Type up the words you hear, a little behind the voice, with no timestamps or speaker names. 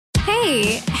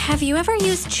Hey, have you ever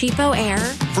used Cheapo Air?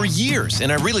 For years,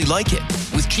 and I really like it.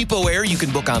 With Cheapo Air, you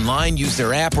can book online, use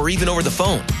their app, or even over the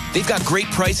phone. They've got great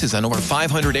prices on over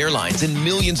 500 airlines and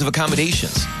millions of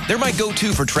accommodations. They're my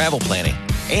go-to for travel planning.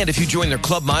 And if you join their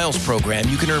Club Miles program,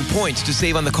 you can earn points to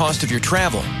save on the cost of your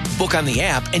travel. Book on the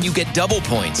app, and you get double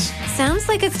points. Sounds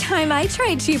like it's time I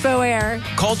tried Cheapo Air.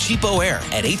 Call Cheapo Air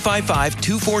at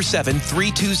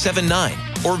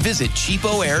 855-247-3279 or visit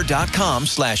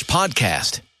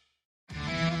cheapoair.com/podcast.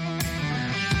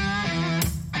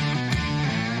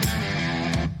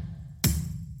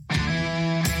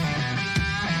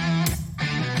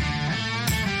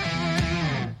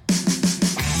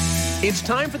 It's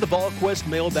time for the VolQuest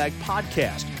Mailbag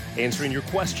Podcast, answering your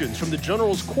questions from the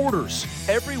General's quarters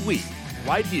every week,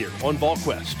 right here on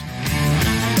VolQuest.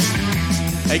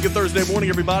 Hey, good Thursday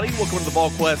morning, everybody. Welcome to the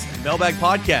VolQuest Mailbag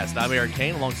Podcast. I'm Eric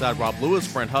Kane, alongside Rob Lewis,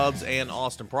 Brent Hubbs, and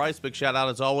Austin Price. Big shout out,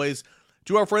 as always,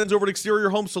 to our friends over at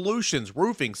Exterior Home Solutions.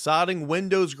 Roofing, siding,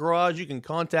 windows, garage. You can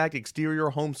contact Exterior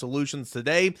Home Solutions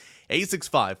today,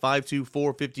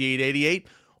 865-524-5888.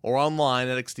 or online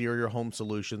at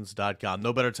exteriorhomesolutions.com.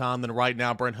 No better time than right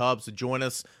now, Brent Hubbs, to join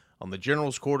us on the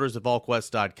General's Quarters at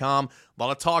volquest.com. A lot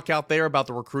of talk out there about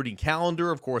the recruiting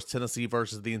calendar. Of course, Tennessee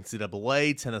versus the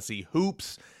NCAA, Tennessee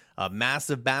hoops, a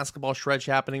massive basketball stretch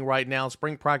happening right now,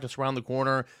 spring practice around the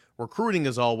corner, recruiting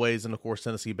as always, and of course,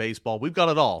 Tennessee baseball. We've got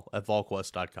it all at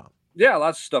volquest.com. Yeah,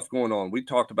 lots of stuff going on. We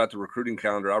talked about the recruiting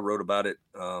calendar. I wrote about it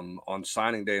on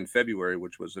signing day in February,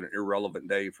 which was an irrelevant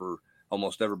day for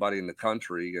almost everybody in the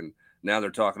country. And now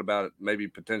they're talking about maybe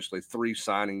potentially 3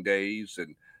 signing days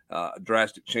and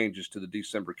drastic changes to the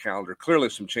December calendar. Clearly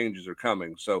some changes are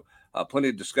coming. So plenty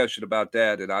of discussion about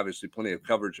that, and obviously plenty of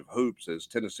coverage of hoops as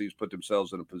Tennessee's put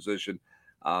themselves in a position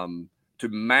to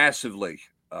massively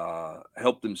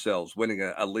help themselves winning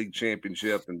a league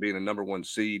championship and being a number 1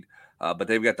 seed. But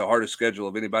they've got the hardest schedule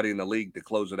of anybody in the league to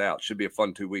close it out. Should be a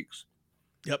fun 2 weeks.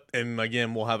 Yep, and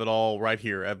again, we'll have it all right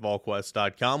here at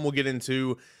volquest.com. We'll get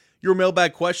into your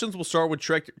mailbag questions. We'll start with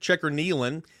Checker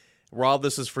Nealon. Rob,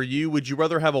 this is for you. Would you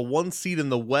rather have a 1 seed in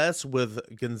the West with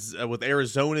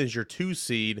Arizona as your 2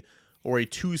 seed, or a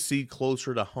 2 seed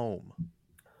closer to home?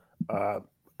 I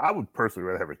would personally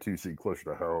rather have a 2 seed closer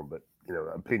to home, but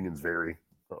opinions vary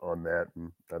on that,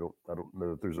 and I don't know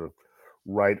that there's a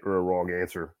right or a wrong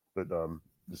answer. But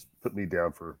just put me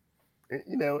down for,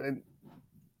 and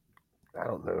I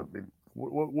don't know. I mean,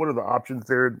 what are the options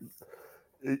there?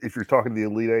 If you're talking to the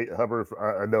Elite Eight, Hubbard,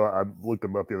 I know I looked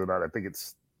them up the other night. I think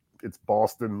it's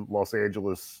Boston, Los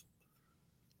Angeles,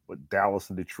 Dallas,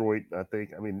 and Detroit. I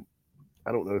think. I mean,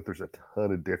 I don't know if there's a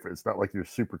ton of difference. It's not like you're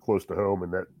super close to home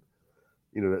in that,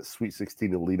 that Sweet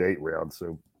 16 Elite Eight round.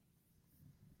 So,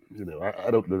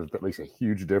 I don't know if that makes a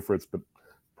huge difference, but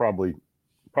probably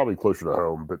closer to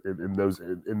home. But in those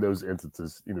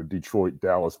instances, Detroit,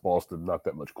 Dallas, Boston, not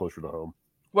that much closer to home.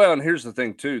 Well, and here's the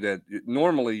thing too, that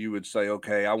normally you would say,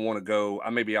 okay, I want to go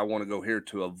here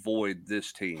to avoid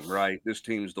this team, right? This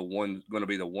team's going to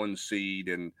be the 1 seed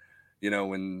and,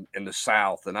 in the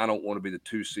South, and I don't want to be the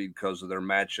 2 seed because of their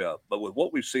matchup. But with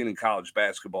what we've seen in college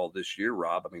basketball this year,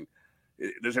 Rob, I mean,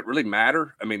 does it really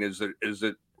matter? I mean, is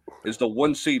the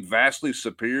 1 seed vastly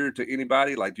superior to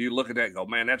anybody? Like, do you look at that and go,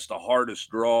 man, that's the hardest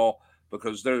draw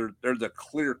because they're the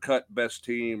clear-cut best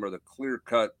team or the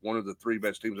clear-cut one of the 3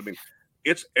 best teams? I mean,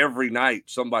 it's every night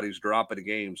somebody's dropping a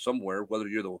game somewhere, whether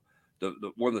you're the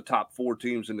one of the top 4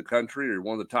 teams in the country or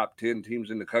one of the top 10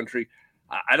 teams in the country.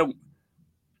 I don't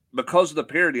 – because of the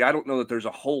parity, I don't know that there's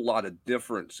a whole lot of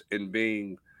difference in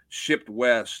being shipped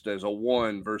west as a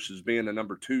 1 versus being a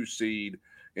number 2 seed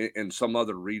in some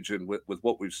other region with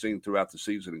what we've seen throughout the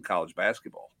season in college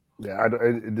basketball. Yeah,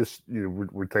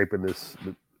 we're taping this,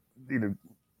 but,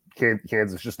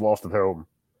 Kansas just lost at home,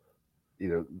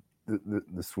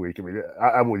 this week. I mean,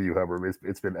 I'm with you, Hubbard.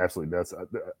 It's been absolutely nuts.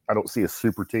 I don't see a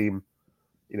super team,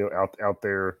 out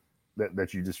there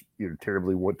that you just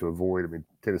terribly want to avoid. I mean,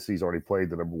 Tennessee's already played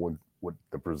the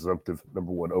the presumptive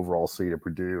number 1 overall seed at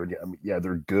Purdue, and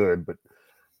they're good, but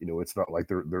it's not like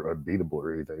they're unbeatable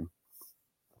or anything.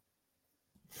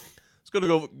 Let's go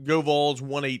to Go Vols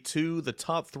 182. The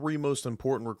top 3 most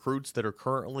important recruits that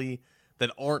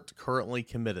aren't currently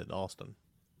committed. Austin.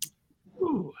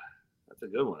 Ooh. A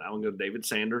good one. I'm going to go David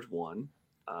Sanders 1.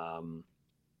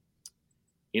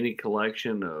 Any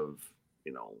collection of,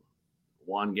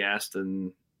 Juan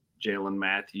Gaston, Jalen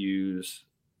Matthews,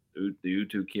 the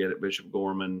Utu kid at Bishop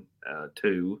Gorman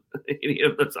 2. Any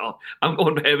of those all. I'm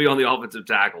going heavy on the offensive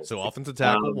tackle. So offensive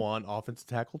tackle 1, offensive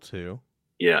tackle 2.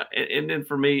 Yeah, and then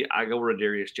for me, I go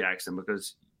Rodarius Jackson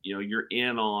because you're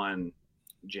in on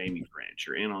Jamie French,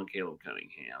 you're in on Caleb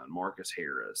Cunningham and Marcus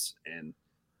Harris, and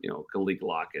Khalid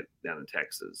Lockett down in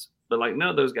Texas. But like none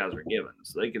of those guys are given,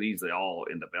 so they could easily all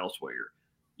end up elsewhere.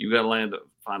 You got to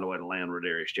find a way to land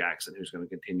Rodarius Jackson, who's going to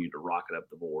continue to rocket up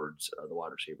the boards, the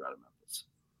wide receiver out of Memphis.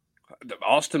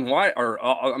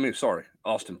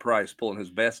 Austin Price pulling his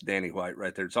best Danny White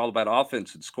right there. It's all about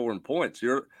offense and scoring points.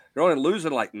 You're only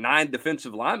losing like 9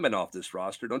 defensive linemen off this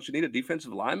roster. Don't you need a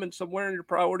defensive lineman somewhere in your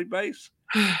priority base?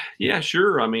 Yeah,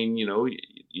 sure. I mean,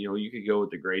 you could go with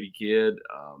the Grady kid.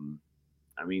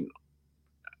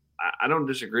 I don't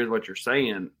disagree with what you're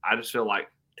saying. I just feel like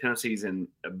Tennessee's in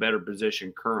a better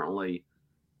position currently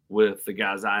with the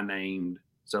guys I named.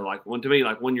 So, when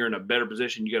you're in a better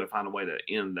position, you got to find a way to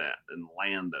end that and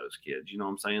land those kids. You know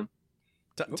what I'm saying?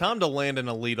 Time to land an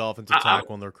elite offensive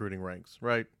tackle in the recruiting ranks,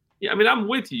 right? Yeah, I mean, I'm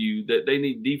with you that they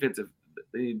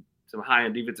need some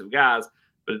high-end defensive guys.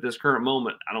 But at this current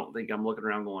moment, I don't think I'm looking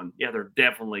around going, yeah, they're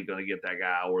definitely going to get that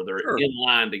guy, or they're in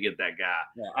line to get that guy.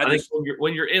 Yeah, I think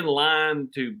when you're in line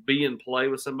to be in play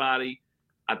with somebody,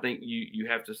 I think you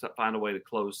have to find a way to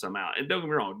close some out. And don't get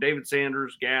me wrong, David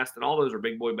Sanders, Gaston, all those are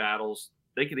big boy battles.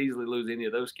 They could easily lose any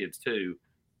of those kids too.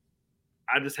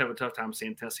 I just have a tough time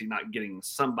seeing Tennessee not getting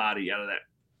somebody out of that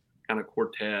kind of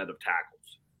quartet of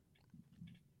tackles.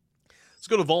 Let's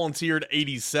go to Volunteered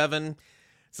 87.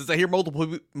 Since I hear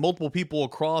multiple people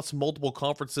across multiple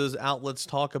conferences outlets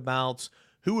talk about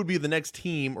who would be the next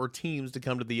team or teams to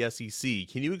come to the SEC,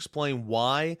 can you explain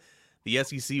why the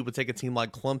SEC would take a team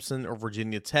like Clemson or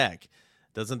Virginia Tech?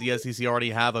 Doesn't the SEC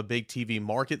already have a big TV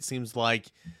market? Seems like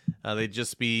they'd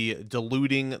just be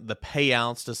diluting the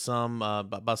payouts to some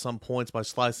by some points by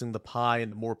slicing the pie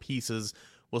into more pieces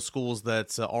with schools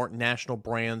that aren't national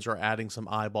brands or adding some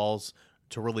eyeballs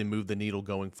to really move the needle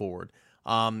going forward.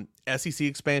 SEC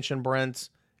expansion, Brent,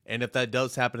 and if that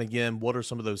does happen again, what are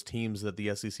some of those teams that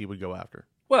the SEC would go after?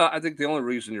 Well, I think the only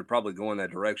reason you're probably going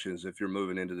that direction is if you're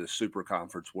moving into this super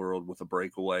conference world with a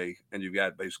breakaway and you've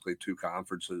got basically 2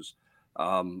 conferences.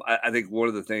 I think one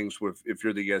of the things if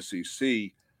you're the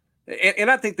SEC, and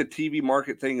I think the TV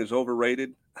market thing is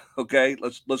overrated. Okay,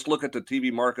 let's look at the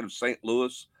TV market of St.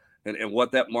 Louis and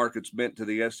what that market's meant to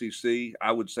the SEC.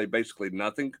 I would say basically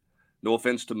nothing. No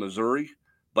offense to Missouri,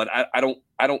 but I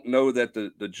don't know that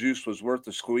the juice was worth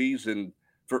the squeeze. And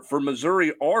for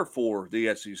Missouri or for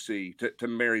the SEC to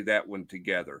marry that one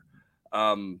together.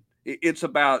 It's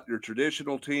about your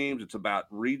traditional teams. It's about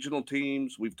regional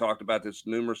teams. We've talked about this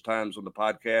numerous times on the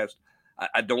podcast.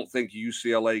 I don't think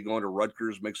UCLA going to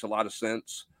Rutgers makes a lot of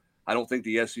sense. I don't think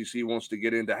the SEC wants to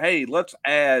get into, hey, let's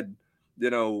add,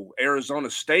 Arizona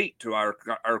State to our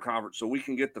conference so we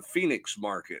can get the Phoenix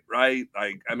market, right?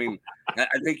 I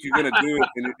think you're going to do it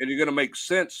and you're going to make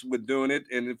sense with doing it.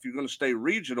 And if you're going to stay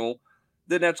regional,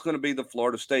 then that's going to be the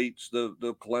Florida States,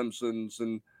 the Clemsons,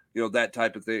 and that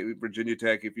type of thing. Virginia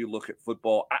Tech, if you look at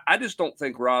football. I just don't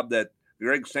think, Rob, that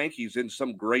Greg Sankey's in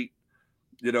some great,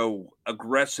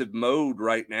 aggressive mode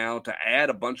right now to add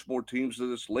a bunch more teams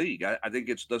to this league. I think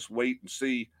it's let's wait and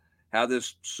see how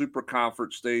this super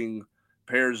conference thing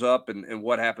pairs up and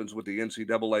what happens with the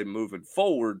NCAA moving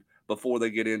forward before they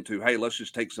get into, hey, let's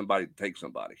just take somebody to take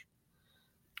somebody.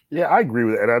 Yeah, I agree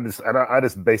with it, and I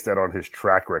just base that on his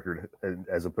track record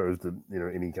as opposed to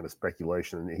any kind of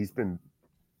speculation. And he's been,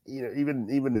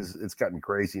 even as it's gotten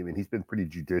crazy. I mean, he's been pretty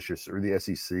judicious, or the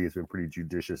SEC has been pretty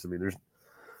judicious. I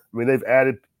mean, they've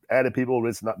added people, but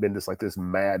it's not been just like this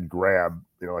mad grab.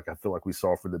 Like I feel like we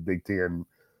saw for the Big Ten,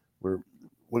 where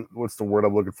what's the word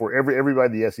I'm looking for?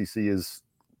 Everybody in the SEC is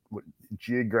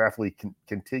geographically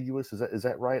contiguous. Is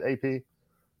that right, AP?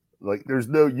 Like you're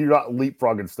not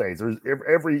leapfrogging states. There's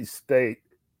every state,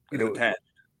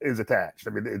 is attached. I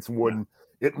mean, it's one.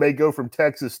 Yeah. It may go from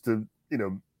Texas to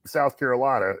South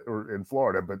Carolina or in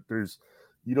Florida, but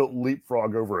you don't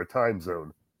leapfrog over a time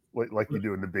zone like you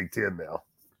do in the Big Ten now.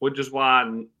 Which is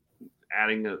why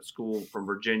adding a school from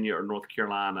Virginia or North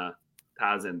Carolina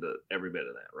ties into every bit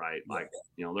of that, right? Like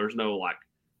there's no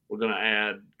we're going to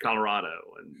add Colorado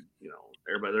and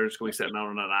everybody they're just going to be sitting out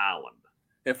on an island.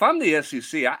 If I'm the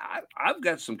SEC, I've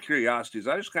got some curiosities.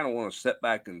 I just kind of want to step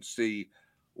back and see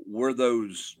where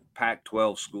those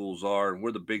Pac-12 schools are and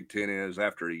where the Big Ten is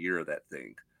after a year of that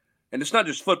thing. And it's not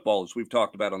just football, as we've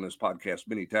talked about on this podcast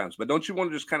many times, but don't you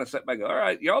want to just kind of step back and go, all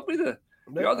right, y'all be the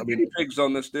guinea pigs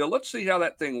on this deal. Let's see how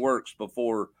that thing works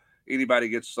before anybody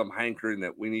gets some hankering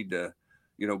that we need to,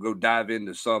 go dive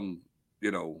into some,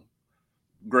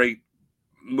 great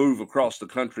move across the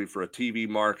country for a TV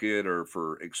market or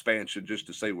for expansion just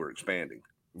to say we're expanding.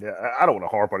 Yeah, I don't want to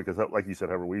harp on it because, like you said,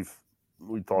 However, we've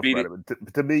talked about it.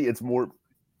 But to me, it's more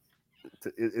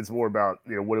about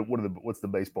what's the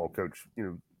baseball coach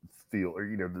feel,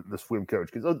 or the swim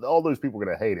coach, because all those people are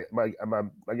going to hate it.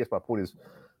 I guess my point is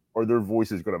are their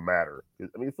voices going to matter?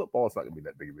 I mean, football is not going to be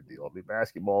that big of a deal. I mean,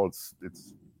 basketball, it's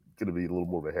going to be a little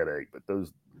more of a headache. But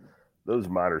those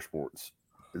minor sports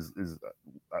is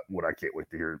what I can't wait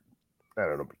to hear. I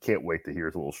don't know, can't wait to hear.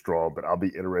 It's a little strong, but I'll be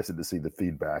interested to see the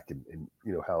feedback and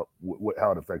how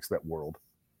it affects that world.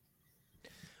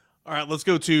 All right, let's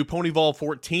go to Ponyville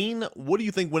 14. What do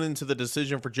you think went into the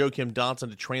decision for Joakim Dotson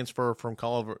to transfer from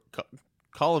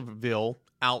Collierville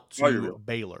out to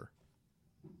Baylor?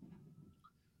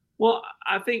 Well,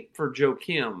 I think for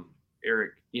Joakim,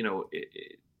 Eric,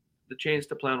 the chance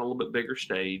to play on a little bit bigger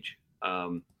stage.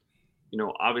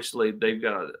 Obviously they've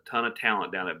got a ton of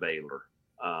talent down at Baylor.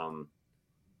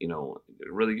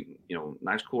 Really,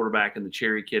 nice quarterback and the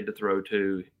Cherry kid to throw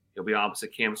to. He'll be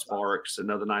opposite Cam Sparks,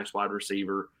 another nice wide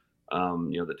receiver.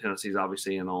 That Tennessee's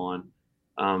obviously in on.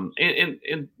 And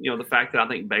the fact that I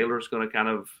think Baylor's going to kind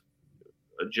of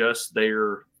adjust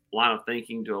their line of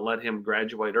thinking to let him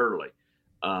graduate early.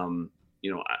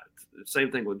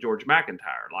 Same thing with George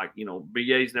McIntyre. Like,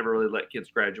 BA's never really let kids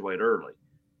graduate early.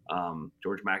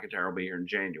 George McIntyre will be here in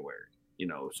January,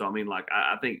 So, I mean, like,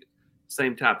 I think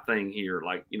same type thing here.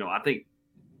 Like, I think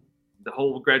the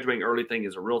whole graduating early thing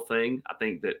is a real thing. I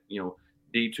think that,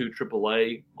 D2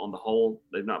 AAA on the whole,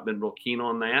 they've not been real keen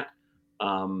on that.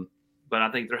 But I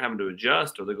think they're having to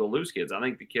adjust or they're going to lose kids. I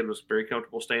think the kid was very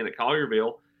comfortable staying at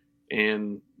Collierville.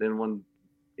 And then when,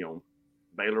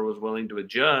 Baylor was willing to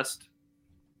adjust,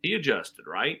 he adjusted,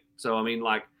 right? So, I mean,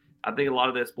 like, I think a lot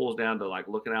of this boils down to, like,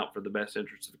 looking out for the best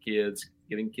interests of kids,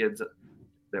 getting kids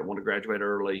that want to graduate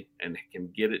early and can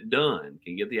get it done,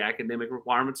 can get the academic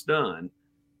requirements done.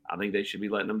 I think they should be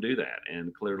letting them do that.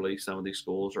 And clearly some of these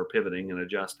schools are pivoting and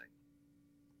adjusting.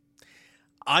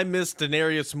 I miss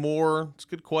Denarius Moore. It's a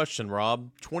good question,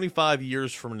 Rob. 25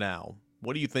 years from now,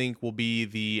 what do you think will be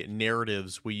the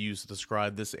narratives we use to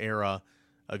describe this era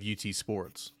of UT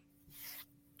sports?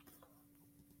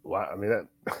 Well, I mean,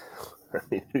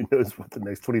 who knows what the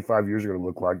next 25 years are going to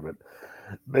look like, but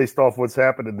based off what's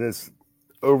happened in this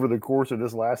over the course of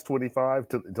this last 25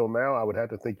 until now, I would have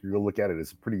to think you're going to look at it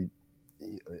as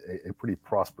a pretty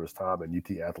prosperous time in UT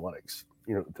athletics.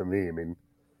 To me, I mean,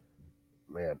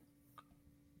 man,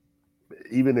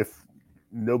 even if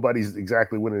nobody's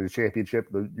exactly winning a championship,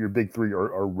 your big three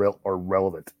are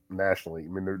relevant nationally. I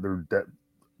mean, they're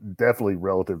definitely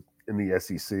relative in the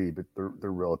SEC, but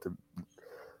they're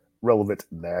relevant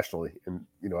nationally. And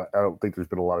I don't think there's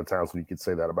been a lot of times when you could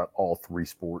say that about all three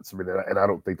sports. I mean, and I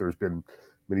don't think there's been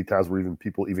many times where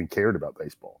people cared about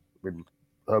baseball. I mean,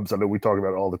 Hubs, I know we talk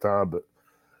about it all the time, but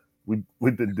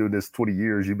we've been doing this 20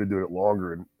 years. You've been doing it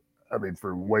longer, and I mean,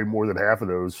 for way more than half of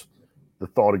those, the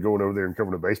thought of going over there and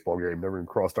covering a baseball game never even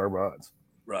crossed our minds.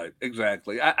 Right,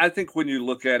 exactly. I think when you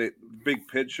look at it big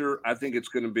picture, I think it's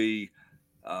going to be,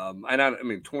 and I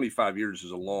mean, 25 years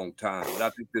is a long time, but I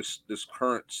think this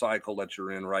current cycle that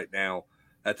you're in right now,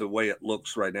 at the way it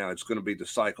looks right now, it's going to be the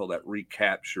cycle that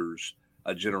recaptures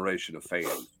a generation of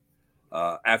fans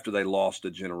after they lost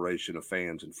a generation of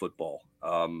fans in football.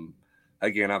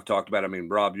 Again, I've talked about, I mean,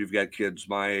 Rob, you've got kids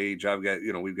my age. I've got,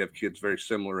 we've got kids very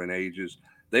similar in ages.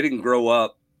 They didn't grow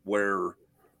up where,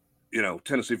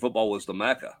 Tennessee football was the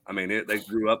Mecca. I mean, they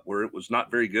grew up where it was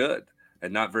not very good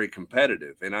and not very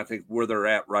competitive. And I think where they're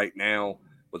at right now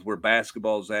with where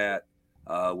basketball's at,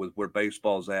 with where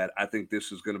baseball's at, I think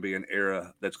this is going to be an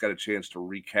era that's got a chance to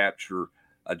recapture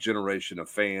a generation of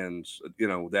fans,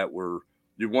 that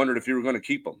you wondered if you were going to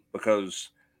keep them because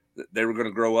they were going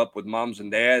to grow up with moms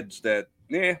and dads that,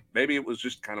 maybe it was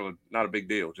just kind of not a big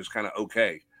deal, just kind of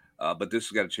okay. But this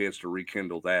has got a chance to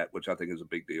rekindle that, which I think is a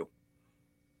big deal.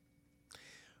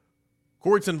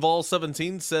 Coreyton Vol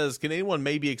 17 says, can anyone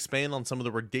maybe expand on some of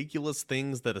the ridiculous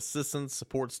things that assistants,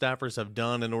 support staffers have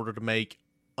done in order to make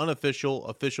unofficial,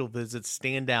 official visits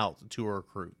stand out to a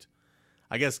recruit?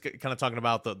 I guess kind of talking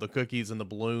about the cookies and the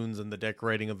balloons and the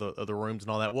decorating of the rooms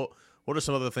and all that. What are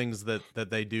some of the things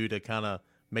that they do to kind of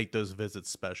make those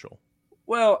visits special?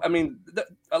 Well, I mean,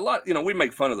 a lot, we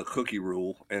make fun of the cookie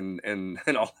rule and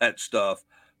all that stuff,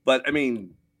 but I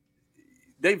mean,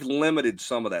 they've limited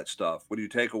some of that stuff. When you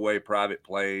take away private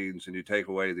planes and you take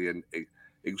away the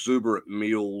exuberant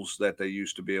meals that they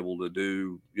used to be able to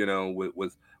do,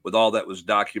 with all that was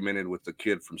documented with the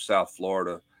kid from South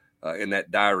Florida in that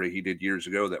diary he did years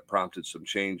ago that prompted some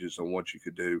changes on what you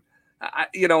could do.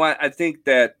 I think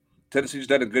that Tennessee's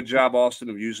done a good job, Austin,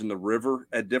 of using the river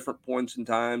at different points in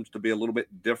times to be a little bit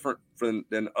different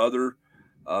than other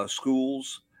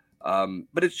schools.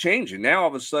 But it's changing. Now, all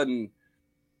of a sudden,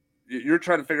 you're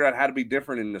trying to figure out how to be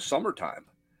different in the summertime,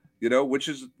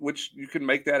 which you can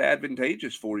make that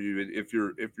advantageous for you if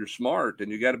you're smart,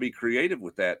 and you got to be creative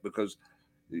with that because,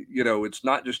 it's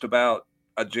not just about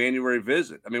a January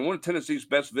visit. I mean, one of Tennessee's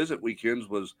best visit weekends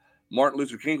was Martin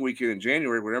Luther King weekend in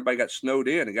January, where everybody got snowed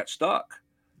in and got stuck.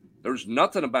 There's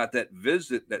nothing about that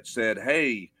visit that said,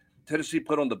 hey, Tennessee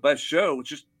put on the best show. It's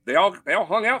just they all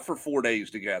hung out for 4 days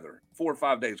together, 4 or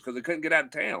 5 days, because they couldn't get out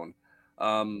of town.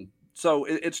 So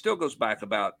it still goes back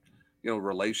about,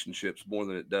 relationships more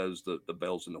than it does the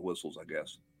bells and the whistles, I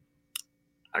guess.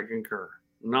 I concur.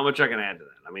 Not much I can add to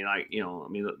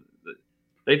that.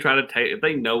 They try to if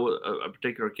they know a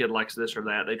particular kid likes this or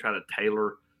that, they try to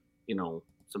tailor,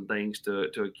 some things to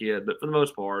a kid. But for the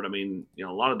most part, a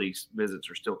lot of these visits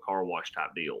are still car wash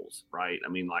type deals, right?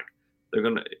 They're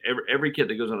going to, every kid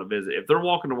that goes on a visit, if they're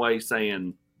walking away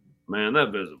saying, man,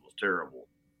 that visit was terrible,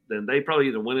 then they probably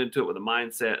either went into it with a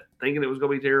mindset thinking it was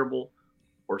going to be terrible,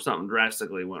 or something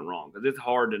drastically went wrong. Because it's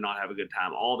hard to not have a good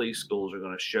time. All these schools are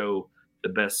going to show the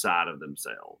best side of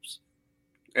themselves.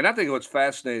 And I think what's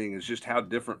fascinating is just how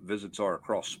different visits are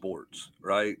across sports,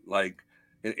 right? Like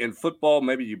in football,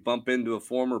 maybe you bump into a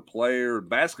former player. In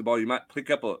basketball, you might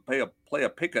play a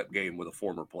pickup game with a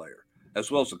former player, as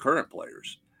well as the current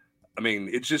players.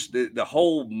 It's just the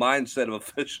whole mindset of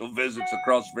official visits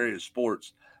across various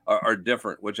sports are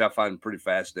different, which I find pretty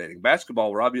fascinating.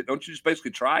 Basketball, Rob, don't you just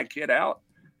basically try a kid out?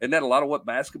 Isn't that a lot of what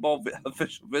basketball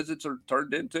official visits are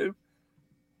turned into?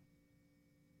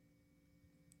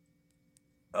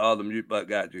 Oh, the mute button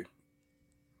got you.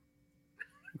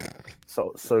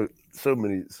 So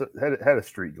many had a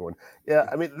streak going. Yeah,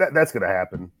 that's going to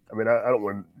happen. I don't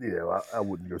want I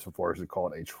wouldn't go so far as to call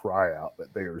it a tryout,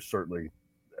 but they are certainly.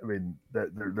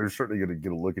 They're certainly going to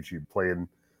get a look at you playing,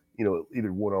 either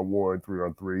 1-on-1,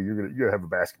 3-on-3. You're gonna have a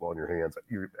basketball in your hands.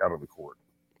 You're out on the court.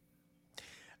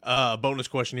 Bonus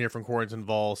question here from Corrington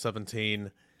Vol 17.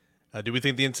 Do we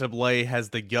think the NCAA has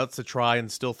the guts to try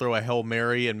and still throw a Hail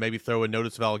Mary and maybe throw a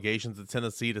notice of allegations at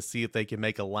Tennessee to see if they can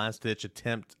make a last-ditch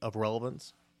attempt of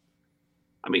relevance?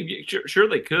 Sure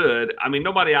they could.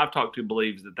 Nobody I've talked to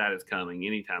believes that is coming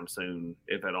anytime soon,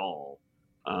 if at all.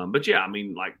 But yeah,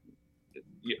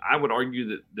 I would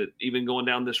argue that even going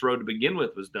down this road to begin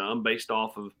with was dumb based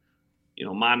off of,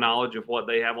 my knowledge of what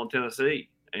they have on Tennessee.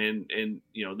 And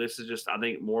this is just, I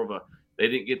think, more of a, they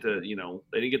didn't get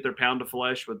their pound of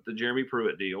flesh with the Jeremy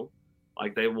Pruitt deal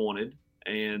like they wanted.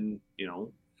 And,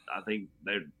 I think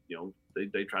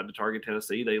they tried to target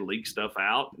Tennessee. They leaked stuff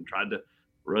out and tried to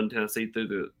run Tennessee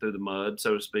through the mud,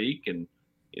 so to speak. And,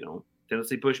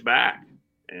 Tennessee pushed back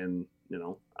and,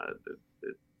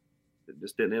 it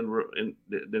just did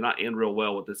not end real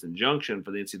well with this injunction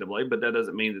for the NCAA, but that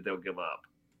doesn't mean that they'll give up.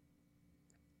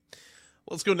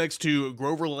 Let's go next to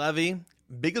Grover Levy.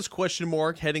 Biggest question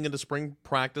mark heading into spring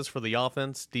practice for the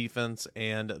offense, defense,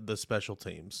 and the special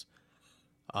teams.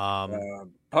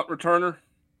 Punt returner,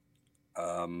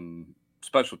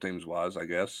 special teams wise, I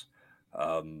guess.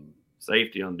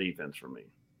 Safety on defense for me.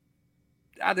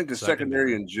 I think the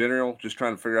secondary in general, just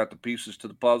trying to figure out the pieces to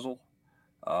the puzzle.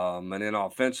 And then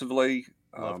offensively,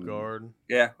 left guard.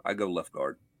 Yeah, I go left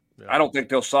guard. Yeah. I don't think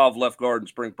they'll solve left guard in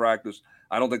spring practice.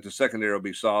 I don't think the secondary will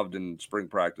be solved in spring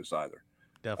practice either.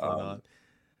 Definitely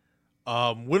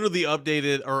not. When are the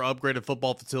updated or upgraded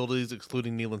football facilities,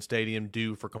 excluding Neyland Stadium,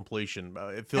 due for completion?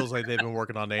 It feels like they've been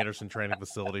working on Anderson Training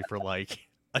Facility for like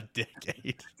a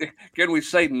decade. Can we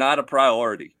say not a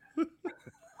priority?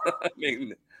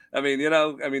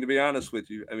 to be honest with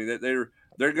you,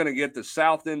 they're going to get the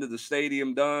south end of the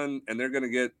stadium done, and they're going to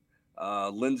get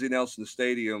Lindsey Nelson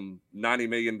Stadium $90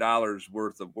 million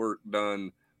worth of work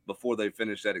done before they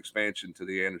finish that expansion to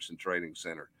the Anderson Training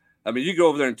Center. You go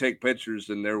over there and take pictures,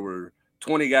 and there were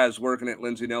 20 guys working at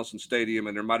Lindsey Nelson Stadium,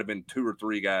 and there might have been 2 or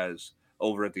 3 guys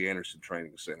over at the Anderson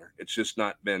Training Center. It's just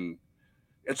not been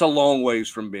 – it's a long ways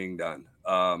from being done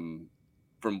from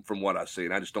what I see,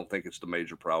 and I just don't think it's the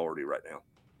major priority right now.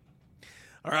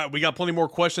 All right, we got plenty more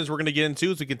questions we're going to get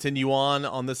into as we continue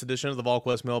on this edition of the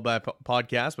VolQuest Mailbag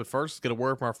Podcast. But first, let's get a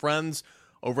word from our friends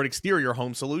over at Exterior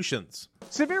Home Solutions.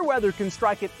 Severe weather can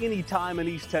strike at any time in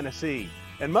East Tennessee,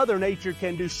 and Mother Nature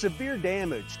can do severe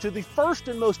damage to the first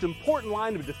and most important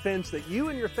line of defense that you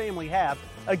and your family have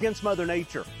against Mother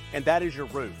Nature, and that is your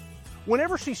roof.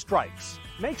 Whenever she strikes,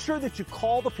 make sure that you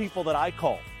call the people that I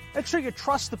call. Make sure you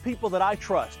trust the people that I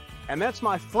trust. And that's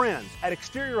my friends at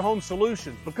Exterior Home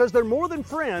Solutions, because they're more than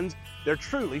friends, they're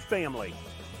truly family.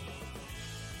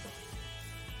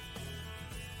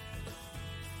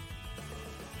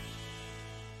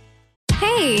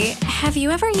 Hey, have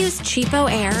you ever used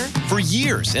Cheapo Air? For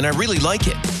years, and I really like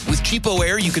it. With Cheapo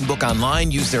Air, you can book online,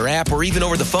 use their app, or even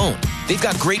over the phone. They've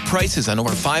got great prices on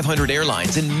over 500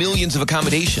 airlines and millions of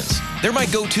accommodations. They're my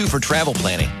go-to for travel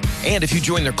planning. And if you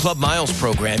join their Club Miles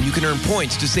program, you can earn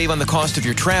points to save on the cost of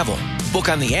your travel. Book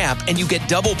on the app and you get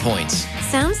double points.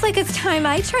 Sounds like it's time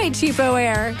I tried Cheapo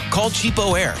Air. Call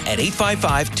Cheapo Air at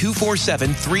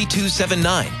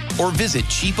 855-247-3279 or visit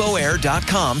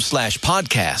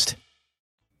cheapoair.com/podcast.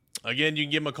 Again, you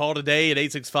can give them a call today at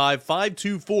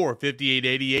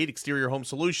 865-524-5888, Exterior Home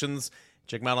Solutions.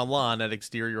 Check them out online at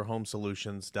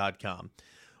exteriorhomesolutions.com.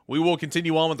 We will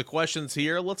continue on with the questions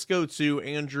here. Let's go to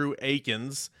Andrew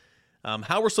Akins.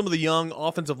 How are some of the young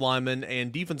offensive linemen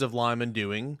and defensive linemen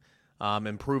doing,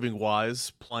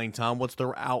 improving-wise, playing time? What's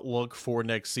their outlook for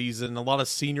next season? A lot of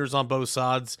seniors on both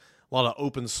sides, a lot of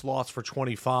open slots for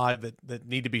 25 that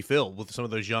need to be filled with some of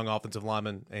those young offensive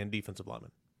linemen and defensive linemen.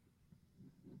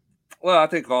 Well, I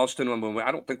think Austin,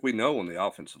 I don't think we know on the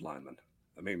offensive lineman.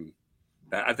 I mean,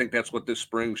 I think that's what this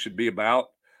spring should be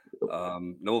about.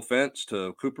 No offense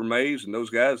to Cooper Mays and those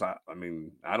guys. I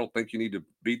mean, I don't think you need to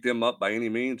beat them up by any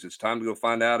means. It's time to go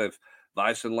find out if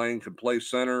Bison Lane can play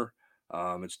center.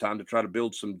 It's time to try to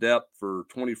build some depth for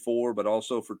 24, but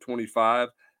also for 25.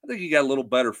 I think you got a little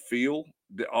better feel,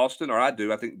 Austin, or I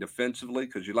do. I think defensively,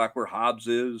 because you like where Hobbs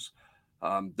is.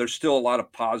 There's still a lot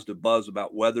of positive buzz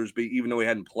about Weathersby, even though he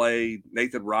hadn't played.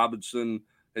 Nathan Robinson,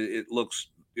 it looks,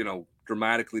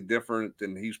 dramatically different,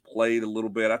 and he's played a little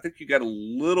bit. I think you got a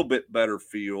little bit better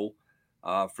feel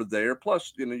for there.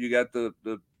 Plus, you got the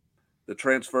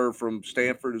transfer from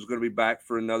Stanford is going to be back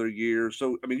for another year.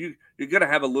 So, I mean, you're going to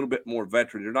have a little bit more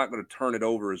veteran. You're not going to turn it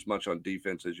over as much on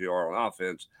defense as you are on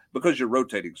offense because you're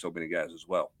rotating so many guys as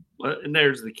well. Well, and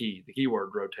there's the key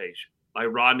word, rotation. Like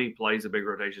Rodney plays a big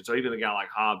rotation. So even a guy like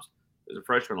Hobbs, who was a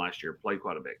freshman last year, played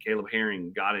quite a bit. Caleb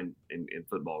Herring got in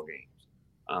football games.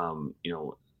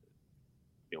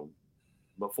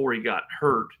 Before he got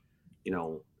hurt,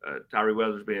 Tyree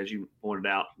Weathersby, as you pointed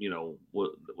out,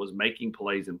 was making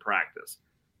plays in practice.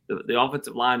 The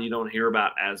offensive line you don't hear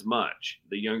about as much,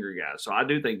 the younger guys. So I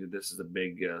do think that this is a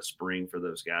big spring for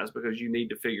those guys because you need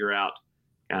to figure out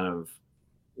kind of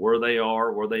where they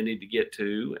are, where they need to get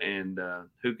to, and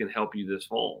who can help you this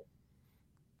fall.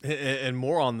 And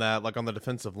more on that, like on the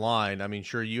defensive line, I mean,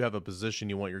 sure, you have a position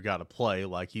you want your guy to play.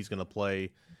 Like he's going to play,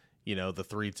 the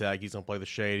 3-tech. He's going to play the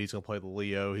shade. He's going to play the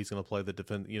Leo. He's going to play the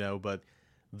defense, but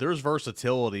there's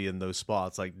versatility in those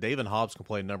spots. Like David Hobbs can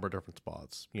play a number of different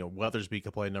spots. Weathersby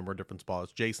can play a number of different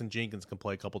spots. Jason Jenkins can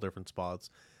play a couple different spots.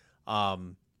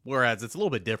 Whereas it's a little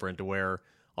bit different to where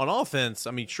on offense,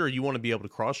 I mean, sure, you want to be able to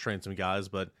cross-train some guys,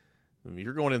 but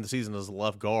you're going into the season as a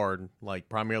left guard, like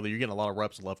primarily you're getting a lot of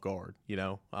reps at left guard,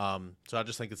 So I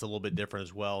just think it's a little bit different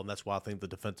as well, and that's why I think the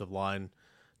defensive line,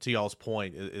 to y'all's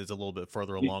point, is a little bit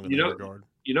further along in that regard.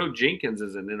 Jenkins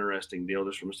is an interesting deal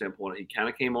just from a standpoint. He kind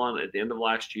of came on at the end of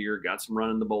last year, got some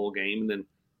run in the bowl game, and then,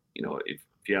 if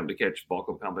you happen to catch Ball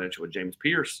Club Confidential with James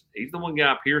Pierce, he's the one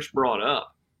guy Pierce brought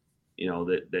up,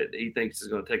 that he thinks is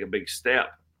going to take a big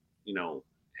step,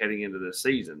 heading into this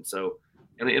season. So,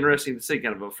 kind of interesting to see,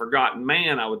 kind of a forgotten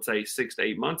man, I would say 6 to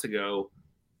 8 months ago,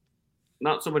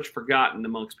 not so much forgotten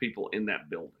amongst people in that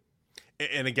building.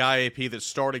 And a guy, AP, that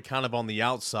started kind of on the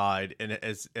outside, and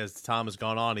as time has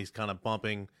gone on, he's kind of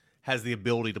has the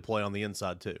ability to play on the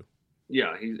inside too.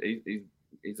 Yeah,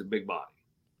 he's a big body.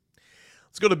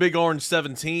 Let's go to Big Orange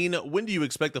 17. When do you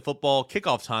expect the football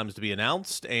kickoff times to be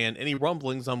announced, and any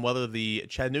rumblings on whether the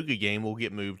Chattanooga game will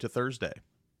get moved to Thursday?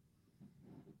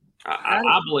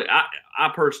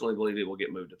 I personally believe it will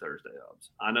get moved to Thursday,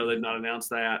 Hobbs. I know they've not announced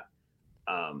that.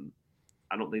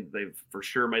 I don't think they've for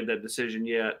sure made that decision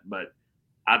yet, but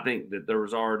I think that there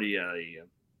was already a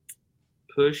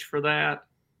push for that.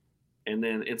 And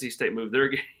then NC State moved their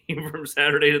game from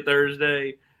Saturday to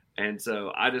Thursday. And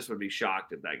so I just would be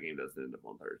shocked if that game doesn't end up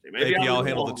on Thursday. Maybe I'll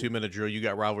handle the 2-minute drill. You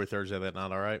got rivalry Thursday that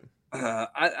night, all right?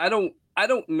 I don't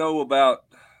know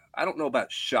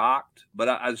about shocked, but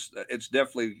it's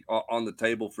definitely on the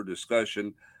table for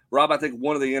discussion. Rob, I think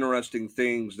one of the interesting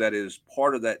things that is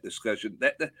part of that discussion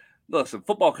listen,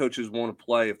 football coaches want to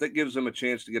play. If that gives them a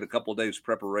chance to get a couple of days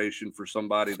preparation for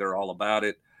somebody, they're all about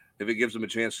it. If it gives them a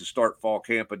chance to start fall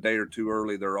camp a day or two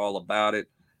early, they're all about it.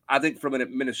 I think from an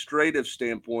administrative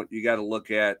standpoint, you got to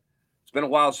look at, it's been a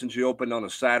while since you opened on a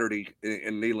Saturday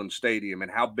in Neyland Stadium,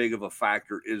 and how big of a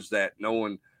factor is that,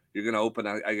 knowing you're going to open,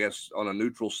 I guess, on a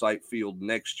neutral site field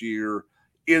next year?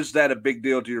 Is that a big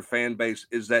deal to your fan base?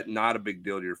 Is that not a big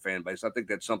deal to your fan base? I think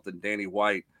that's something Danny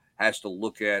White has to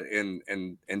look at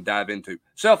and dive into.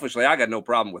 Selfishly, I got no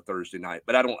problem with Thursday night,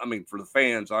 but for the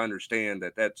fans, I understand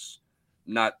that that's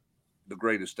not the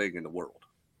greatest thing in the world.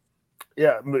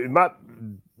 Yeah, my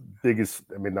biggest,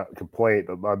 not complaint,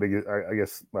 but my biggest, I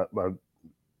guess, the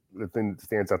thing that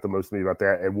stands out the most to me about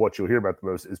that, and what you'll hear about the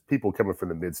most, is people coming from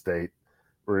the mid-state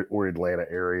or Atlanta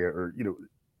area, or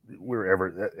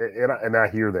wherever. And I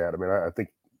hear that. I mean, I think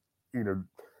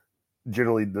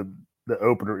generally the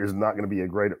opener is not going to be a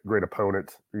great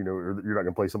opponent. Or you're not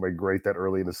going to play somebody great that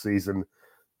early in the season.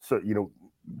 So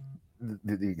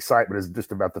the excitement is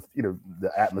just about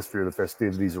the atmosphere, the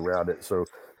festivities around it. So,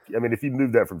 I mean, if you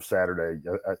move that from Saturday,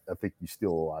 I think you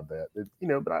still allow that.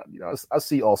 But I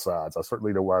see all sides. I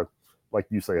certainly know why, like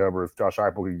you say, Hubbard, if Josh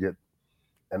Heupel could get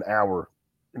an hour,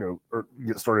 or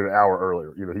get started an hour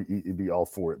earlier, he'd be all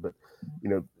for it. But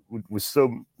with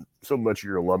so much of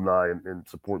your alumni and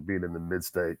support being in the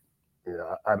mid-state,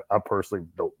 I personally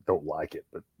don't like it.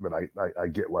 But I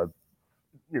get why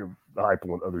the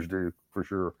Heupel and others do, for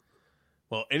sure.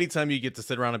 Well, anytime you get to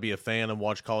sit around and be a fan and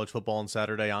watch college football on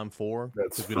Saturday, I'm for.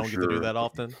 That's we don't get to do that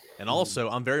often. And also,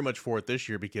 I'm very much for it this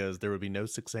year because there would be no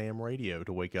 6 a.m. radio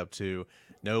to wake up to,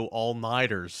 no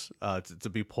all-nighters to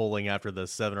be pulling after the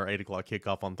 7 or 8 o'clock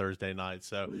kickoff on Thursday night.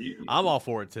 So I'm all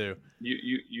for it too.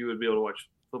 You would be able to watch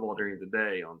football during the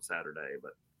day on Saturday,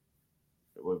 but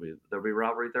there'll be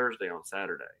rivalry Thursday on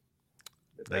Saturday.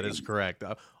 That is correct.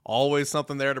 Always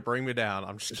something there to bring me down.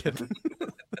 I'm just kidding.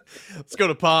 Let's go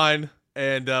to Pine.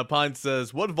 And Pine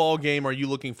says, what Vol game are you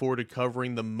looking forward to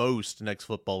covering the most next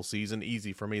football season?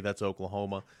 Easy for me. That's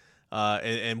Oklahoma.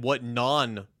 And what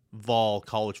non-Vol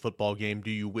college football game do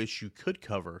you wish you could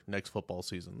cover next football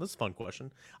season? That's a fun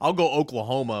question. I'll go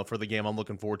Oklahoma for the game I'm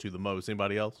looking forward to the most.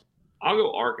 Anybody else? I'll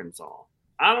go Arkansas.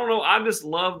 I don't know. I just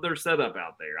love their setup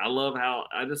out there.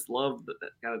 I just love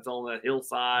that kind of it's on that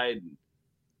hillside. And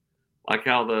like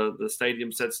how the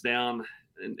stadium sets down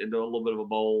into a little bit of a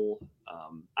bowl.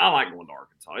 I like going to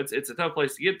Arkansas. It's a tough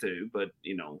place to get to, but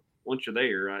once you're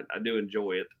there, I do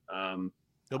enjoy it.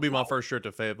 It'll be my first trip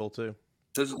to Fayetteville too.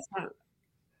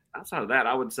 Outside of that,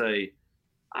 I would say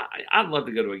I'd love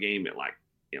to go to a game at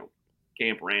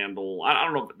Camp Randall. I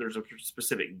don't know if there's a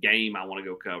specific game I want to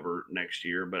go cover next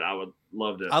year, but I would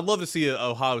love to. I'd love to see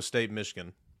Ohio State,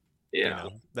 Michigan. Yeah,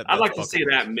 I'd like to see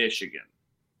it at Michigan.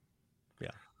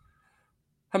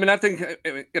 I mean, I think,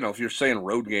 if you're saying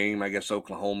road game, I guess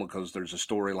Oklahoma, because there's a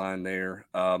storyline there.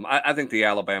 I think the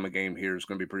Alabama game here is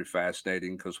going to be pretty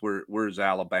fascinating because where's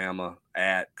Alabama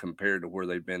at compared to where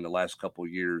they've been the last couple of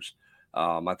years?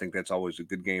 I think that's always a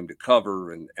good game to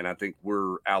cover. And I think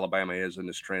where Alabama is in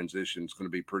this transition is going to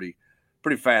be pretty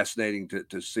fascinating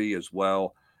to see as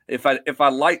well. If I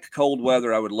liked cold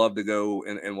weather, I would love to go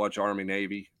and watch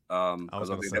Army-Navy because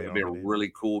I think that would be a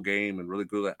really cool game and really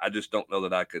cool. I just don't know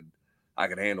that I could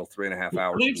handle 3.5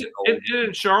 hours. Is it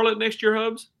in Charlotte next year,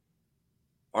 Hubs?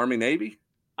 Army-Navy?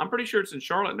 I'm pretty sure it's in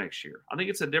Charlotte next year. I think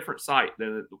it's a different site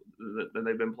than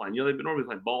they've been playing. They've been normally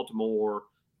playing Baltimore,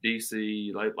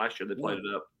 D.C. Last year they played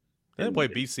it up. They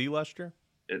played BC last year?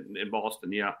 In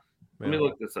Boston, yeah. Let me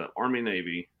look this up.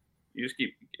 Army-Navy. You just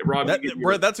keep – Rob,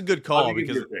 that's a good call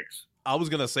because I was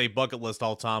going to say bucket list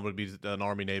all time would be an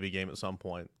Army-Navy game at some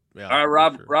point. Yeah, all right,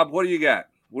 Rob. Sure. Rob, what do you got?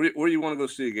 Where do you want to go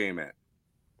see a game at?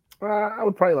 I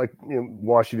would probably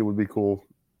Washington would be cool,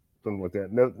 something like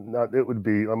that. No, it would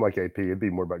be. I'm like AP. It'd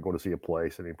be more about going to see a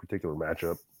place and a particular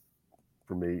matchup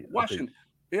for me.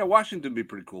 Washington would be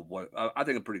pretty cool. I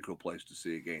think a pretty cool place to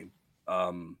see a game.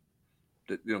 Kind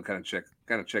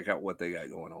of check out what they got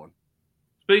going on.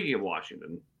 Speaking of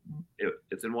Washington,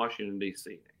 it's in Washington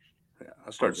D.C. Yeah,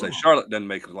 I started to say Charlotte doesn't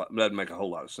make a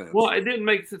whole lot of sense. Well, it didn't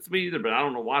make sense to me either, but I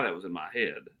don't know why that was in my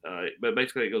head. But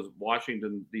basically, it goes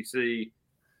Washington D.C.,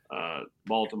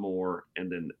 Baltimore,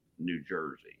 and then New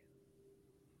Jersey.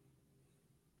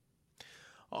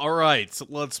 All right, so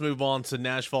let's move on to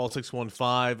Nashville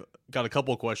 615. Got a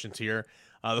couple of questions here.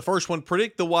 The first one,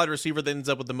 predict the wide receiver that ends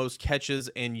up with the most catches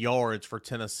and yards for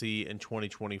Tennessee in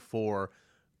 2024.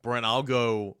 Brent, I'll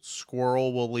go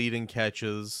Squirrel will lead in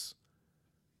catches,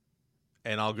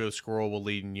 and I'll go Squirrel will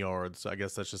lead in yards. I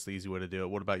guess that's just the easy way to do it.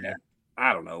 What about you?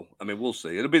 I don't know. I mean, we'll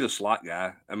see. It'll be the slot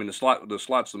guy. I mean, the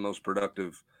slot's the most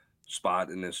productive spot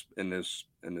in this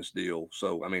deal.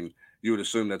 So, I mean, you would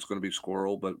assume that's going to be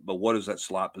Squirrel, but what does that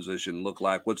slot position look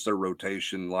like? What's their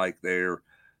rotation like there?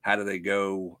 How do they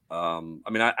go? I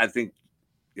mean, I think,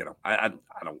 I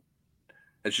don't.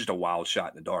 It's just a wild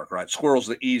shot in the dark, right? Squirrel's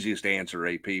the easiest answer,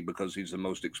 AP, because he's the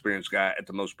most experienced guy at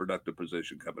the most productive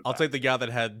position coming I'll back. take the guy that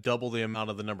had double the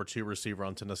amount of the number 2 receiver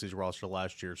on Tennessee's roster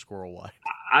last year, Squirrel White.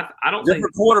 I don't think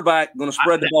quarterback going to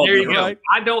spread the ball. There you go. Right.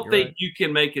 I don't think you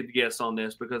can make a guess on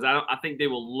this because I think they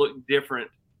will look different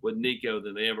with Nico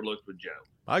than they ever looked with Joe.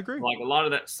 I agree. Like a lot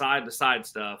of that side-to-side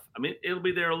stuff. I mean, it'll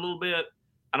be there a little bit.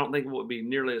 I don't think it will be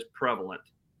nearly as prevalent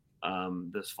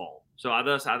this fall. So I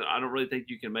don't really think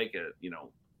you can make a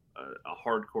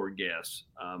hardcore guess,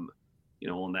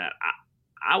 on that.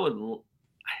 I would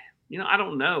I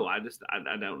don't know. I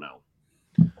don't know.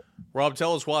 Rob,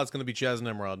 tell us why it's going to be Chaz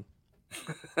Nimrod.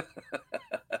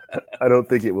 I don't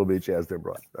think it will be Chaz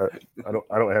Nimrod. I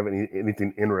don't have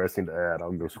anything interesting to add.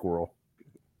 I'll go Squirrel.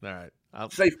 All right.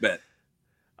 Safe bet.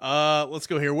 Let's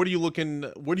go here. What are you looking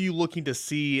to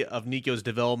see of Nico's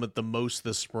development the most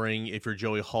this spring if you're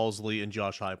Joey Halsley and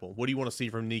Josh Heupel? What do you want to see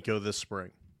from Nico this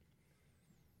spring?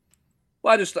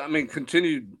 Well,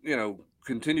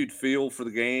 continued feel for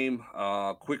the game,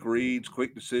 quick reads,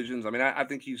 quick decisions. I mean, I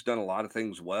think he's done a lot of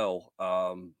things well.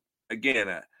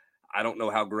 Again, I don't know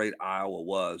how great Iowa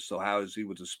was. So how is he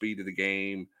with the speed of the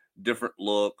game, different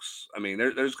looks? I mean,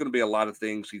 there's going to be a lot of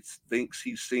things he thinks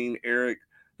he's seen, Eric,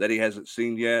 that he hasn't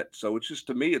seen yet. So it's just,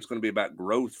 to me, it's going to be about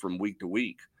growth from week to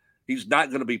week. He's not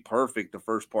going to be perfect the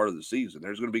first part of the season.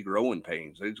 There's going to be growing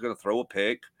pains. He's going to throw a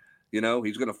pick. He's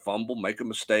going to fumble, make a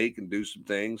mistake, and do some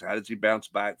things. How does he bounce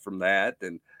back from that?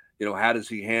 And, how does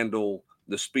he handle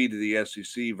the speed of the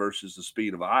SEC versus the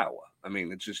speed of Iowa? I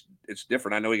mean, it's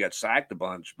different. I know he got sacked a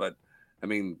bunch, but, I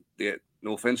mean,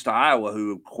 no offense to Iowa,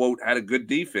 who, quote, had a good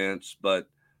defense, but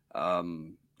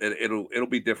it'll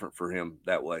be different for him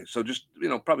that way. So just,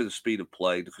 probably the speed of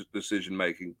play,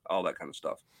 decision-making, all that kind of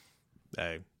stuff.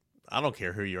 Hey, I don't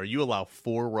care who you are. You allow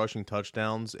 4 rushing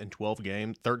touchdowns in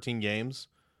 13 games.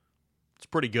 It's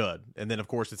pretty good. And then, of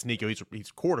course, it's Nico.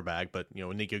 He's quarterback, but,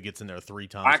 when Nico gets in there 3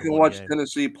 times. I can watch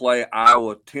Tennessee play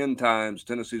Iowa 10 times.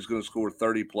 Tennessee's going to score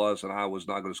 30-plus, and Iowa's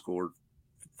not going to score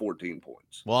 14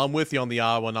 points. Well, I'm with you on the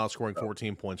Iowa not scoring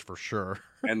 14 points for sure.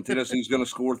 And Tennessee's going to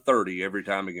score 30 every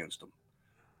time against them.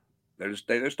 They're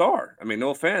a star. I mean,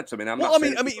 no offense. I mean, I'm not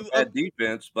saying it's a bad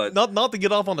defense, but not to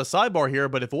get off on the sidebar here,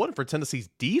 but if it wasn't for Tennessee's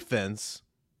defense,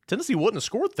 Tennessee wouldn't have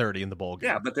scored 30 in the ball game.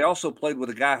 Yeah, but they also played with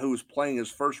a guy who was playing his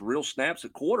first real snaps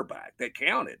at quarterback. That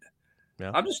counted.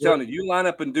 Yeah. I'm just telling you line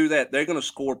up and do that, they're going to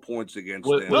score points against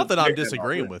them. Not that I'm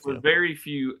disagreeing with you. With very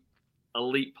few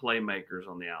elite playmakers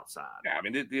on the outside. Yeah, I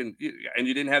mean,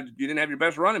 you didn't have your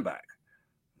best running back.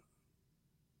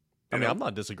 I mean, I'm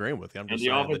not disagreeing with you. I'm just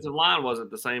saying the offensive line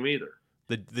wasn't the same either.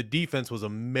 The defense was a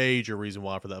major reason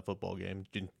why for that football game.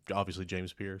 Obviously,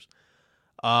 James Pierce.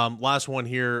 Last one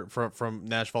here from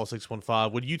Nashville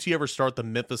 615. Would UT ever start the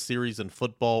Memphis series in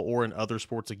football or in other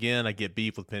sports again? I get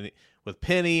beef with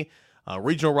Penny.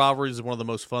 Regional rivalries is one of the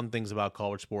most fun things about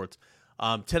college sports.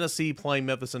 Tennessee playing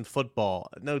Memphis in football.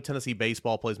 No, Tennessee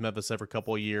baseball plays Memphis every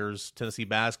couple of years. Tennessee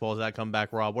basketball, has that come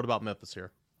back, Rob? What about Memphis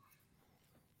here?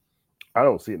 I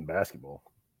don't see it in basketball.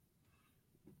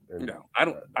 No, I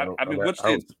don't. I mean,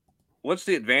 what's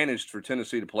the advantage for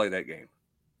Tennessee to play that game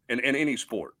in any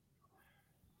sport?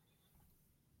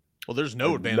 Well, there's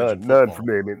no advantage. None for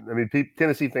me. I mean,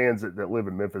 Tennessee fans that live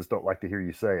in Memphis don't like to hear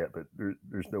you say it, but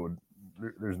there's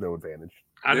no advantage.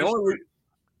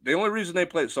 The only reason they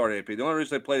played, sorry, AP, the only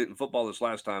reason they played it in football this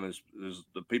last time is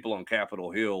the people on Capitol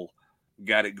Hill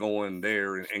got it going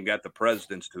there and got the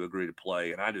presidents to agree to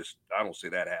play, and I don't see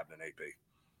that happening. AP,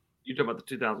 you talking about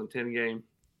the 2010 game?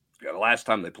 Yeah, the last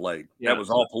time they played, that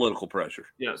was all political pressure.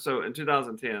 Yeah, so in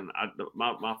 2010,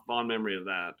 my fond memory of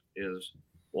that is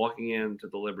walking into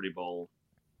the Liberty Bowl.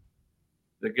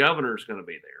 The governor's going to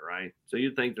be there, right? So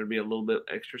you'd think there'd be a little bit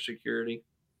extra security.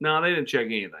 No, they didn't check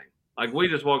anything. Like, we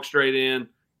just walked straight in.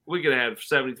 We could have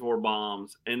 74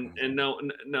 bombs, and no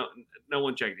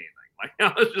one checked anything. Like,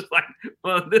 I was just like,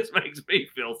 well, this makes me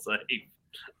feel safe.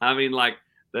 I mean, like,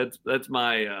 that's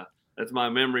my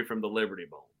memory from the Liberty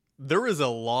Bowl. There is a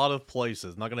lot of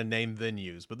places, not going to name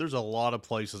venues, but there's a lot of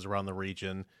places around the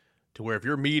region to where if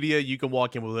you're media, you can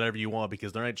walk in with whatever you want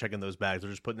because they're not checking those bags. They're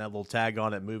just putting that little tag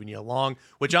on it, moving you along,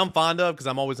 which I'm fond of because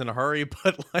I'm always in a hurry.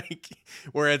 But, like,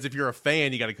 whereas if you're a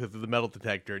fan, you got to go through the metal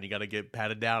detector and you got to get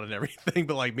patted down and everything.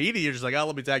 But, like, media, you're just like, oh,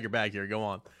 let me tag your bag here. Go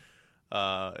on.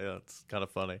 Yeah, it's kind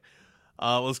of funny.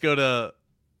 Let's go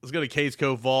to Case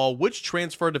Cove Vol. Which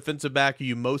transfer defensive back are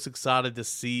you most excited to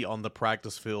see on the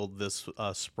practice field this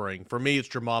spring? For me, it's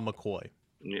Jamal McCoy.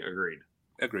 Yeah,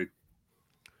 agreed.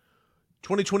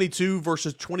 2022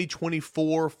 versus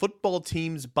 2024 football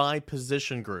teams by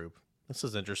position group. This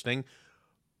is interesting.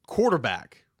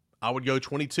 Quarterback. I would go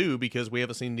 22 because we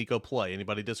haven't seen Nico play.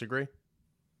 Anybody disagree?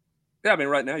 Yeah, I mean,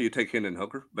 right now you take Hendon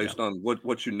Hooker based on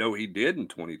what he did in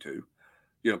 22.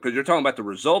 Because you're talking about the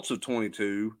results of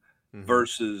 22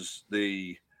 versus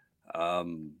the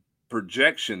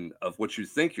projection of what you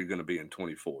think you're going to be in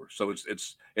 24. So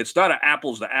it's not an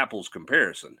apples to apples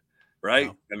comparison, right?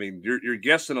 No. I mean, you're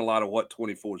guessing a lot of what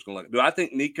 24 is going to look. Do I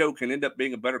think Nico can end up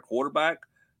being a better quarterback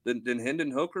than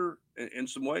Hendon Hooker in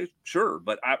some ways? Sure,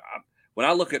 but when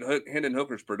I look at Hendon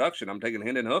Hooker's production, I'm taking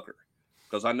Hendon Hooker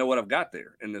because I know what I've got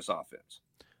there in this offense.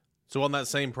 So on that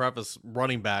same preface,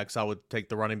 running backs, I would take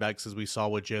the running backs as we saw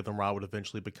what Jalen Rye would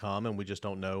eventually become, and we just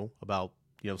don't know about,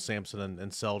 Sampson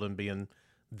and Selden being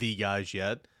the guys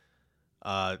yet.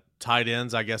 Tight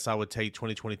ends, I guess I would take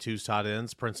 2022's tight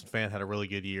ends. Princeton Fan had a really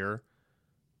good year.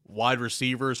 Wide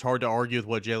receivers, hard to argue with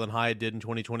what Jalen Hyatt did in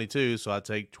 2022, so I'd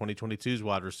take 2022's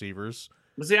wide receivers.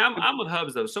 But see, I'm with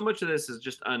Hubs, though. So much of this is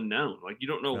just unknown. Like, you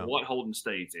don't know No. what Holden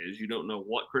States is. You don't know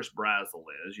what Chris Brazel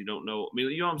is. You don't know. I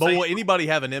mean, you know what I'm But saying? will anybody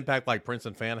have an impact like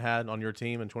Princeton Fan had on your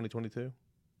team in 2022?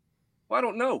 Well, I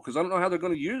don't know because I don't know how they're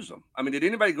going to use them. I mean, did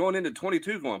anybody going into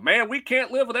 22 going, man, we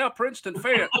can't live without Princeton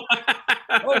Fan?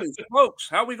 Holy smokes,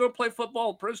 how are we going to play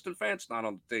football? Princeton Fan's not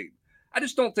on the team. I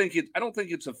just don't think it's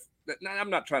I'm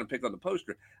not trying to pick on the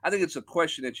poster. I think it's a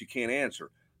question that you can't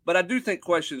answer. But I do think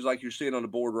questions like you're seeing on the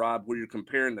board, Rob, where you're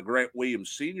comparing the Grant Williams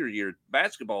senior year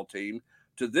basketball team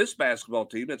to this basketball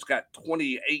team that's got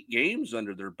 28 games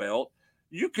under their belt,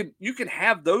 you can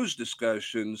have those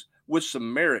discussions with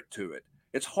some merit to it.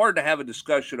 It's hard to have a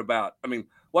discussion about, I mean,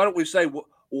 why don't we say, well,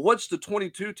 what's the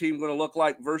 22 team going to look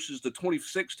like versus the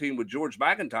 26 team with George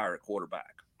McIntyre at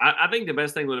quarterback? I think the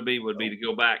best thing would be to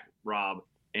go back, Rob,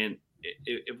 and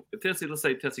if Tennessee, let's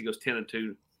say Tennessee goes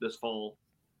 10-2 this fall,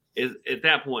 is at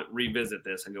that point revisit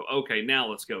this and go, okay, now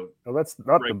let's go. Well, that's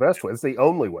not the best way. It's the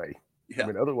only way. Yeah.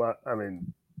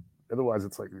 Otherwise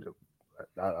it's like,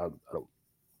 I don't.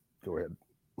 Go ahead.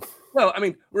 Well, I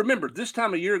mean, remember this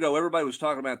time a year ago, everybody was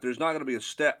talking about there's not going to be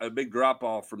a big drop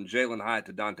off from Jalen Hyatt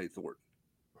to Dante Thornton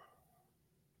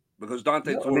because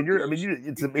Dante Thornton.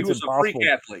 It's he was impossible. A freak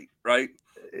athlete, right?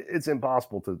 It's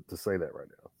impossible to say that right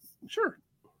now. Sure.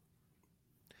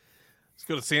 Let's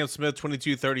go to Sam Smith,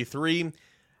 22-33.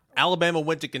 Alabama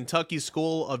went to Kentucky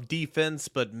School of Defense,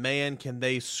 but man, can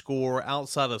they score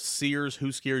outside of Sears?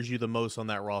 Who scares you the most on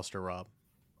that roster, Rob?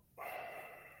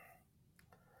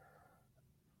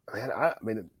 Man,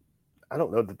 I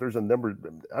don't know that there's a number.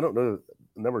 I don't know that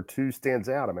number 2 stands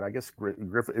out. I mean, I guess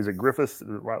Griffith is it Griffiths,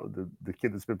 the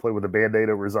kid that's been playing with a Band-Aid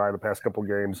over his eye the past couple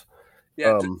games.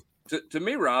 Yeah. To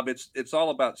me, Rob, it's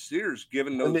all about Sears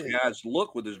giving those guys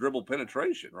look with his dribble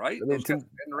penetration, right? Those guys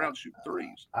getting around shooting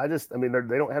threes. They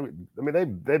don't have. I mean,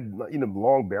 they've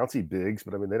long bouncy bigs,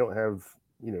 but I mean they don't have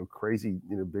crazy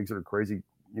bigs that are crazy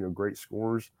great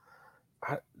scorers.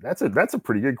 That's a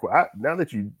pretty good. Now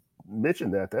that you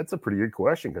mentioned that, that's a pretty good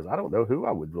question because I don't know who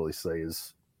I would really say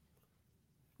is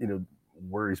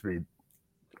worries me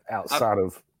outside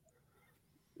of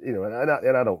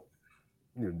and I don't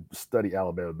study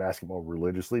Alabama basketball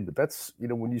religiously, but that's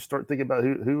when you start thinking about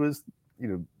who is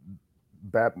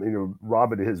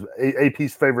Robin, his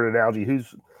AP's favorite analogy,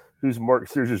 who's Mark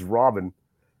Sears' Robin,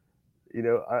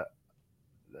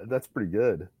 that's pretty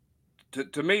good.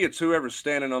 To me, it's whoever's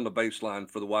standing on the baseline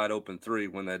for the wide open three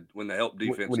when the help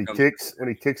defense when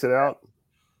he kicks it out.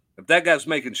 If that guy's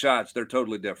making shots, they're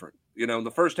totally different. In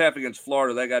the first half against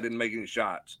Florida, that guy didn't make any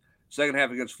shots. Second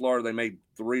half against Florida, they made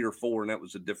 3 or 4, and that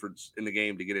was the difference in the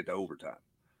game to get it to overtime.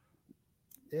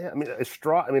 Yeah, I mean,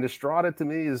 Estrada to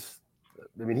me is,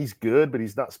 he's good, but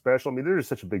he's not special. I mean, there's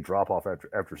such a big drop off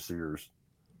after Sears.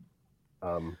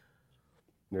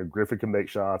 Griffin can make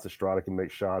shots. Estrada can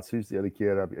make shots. Who's the other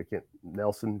kid? I can't.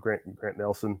 Nelson, Grant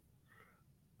Nelson.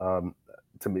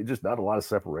 To me, just not a lot of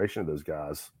separation of those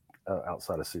guys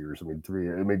outside of Sears. I mean, to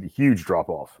me, a huge drop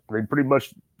off. I mean, pretty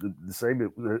much the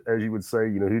same as you would say.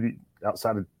 Who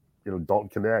outside of Dalton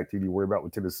Connect, who do you worry about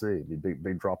with Tennessee?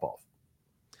 Big drop off.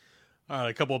 All right,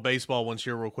 a couple of baseball ones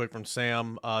here real quick from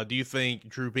Sam. Do you think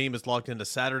Drew Beam is locked into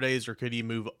Saturdays, or could he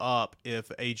move up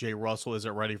if A.J. Russell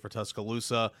isn't ready for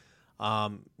Tuscaloosa?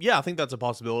 Yeah, I think that's a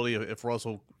possibility. If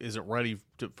Russell isn't ready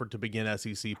to begin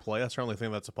SEC play, I certainly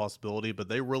think that's a possibility. But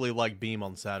they really like Beam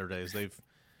on Saturdays. They've,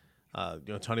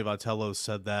 Tony Vitello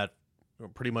said that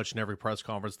pretty much in every press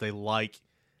conference. They like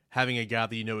having a guy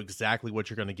that you know exactly what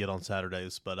you're going to get on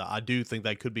Saturdays. But I do think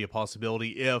that could be a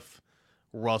possibility if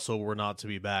Russell were not to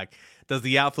be back. Does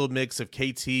the outfield mix of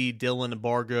KT, Dylan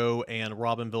Bargo, and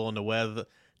Robin Villanueva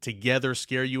together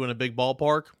scare you in a big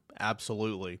ballpark?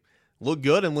 Absolutely. Look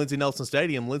good in Lindsey Nelson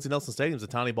Stadium. Lindsey Nelson Stadium is a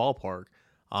tiny ballpark.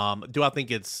 Do I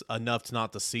think it's enough to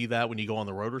not to see that when you go on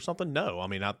the road or something? No. I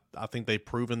mean, I think they've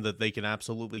proven that they can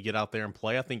absolutely get out there and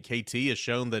play. I think KT has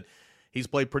shown that he's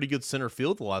played pretty good center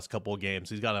field the last couple of games.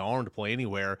 He's got an arm to play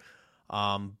anywhere.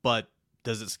 But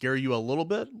does it scare you a little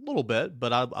bit? A little bit,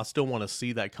 but I still want to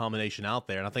see that combination out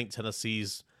there. And I think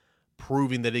Tennessee's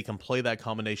proving that he can play that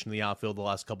combination in the outfield the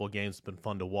last couple of games. It's been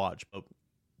fun to watch. But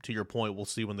to your point, we'll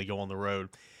see when they go on the road.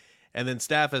 And then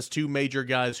staff has 2 major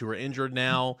guys who are injured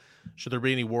now. Should there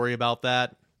be any worry about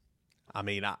that? I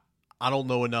mean, I don't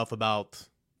know enough about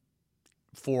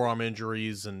forearm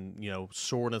injuries and,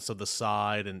 soreness of the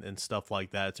side and stuff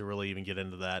like that to really even get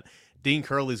into that. Dean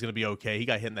Curley's going to be okay. He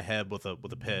got hit in the head with a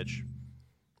pitch.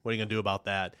 What are you going to do about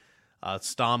that?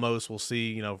 Stamos, we'll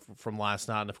see, from last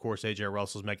night. And, of course, A.J.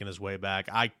 Russell's making his way back.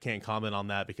 I can't comment on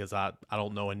that because I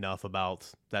don't know enough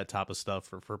about that type of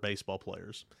stuff for baseball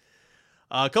players.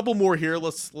 A couple more here.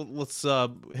 Let's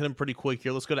hit them pretty quick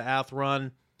here. Let's go to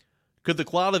Athrun. Could the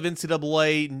cloud of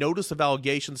NCAA notice of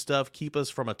allegation stuff keep us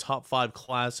from a top 5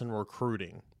 class in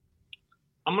recruiting?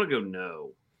 I'm going to go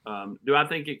no. Do I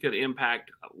think it could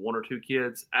impact 1 or 2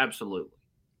 kids? Absolutely.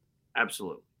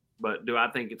 Absolutely. But do I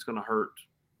think it's going to hurt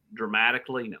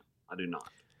dramatically? No, I do not.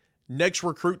 Next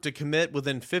recruit to commit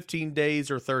within 15 days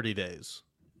or 30 days?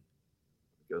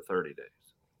 Go 30 days.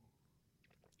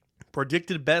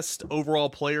 Predicted best overall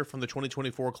player from the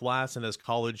 2024 class and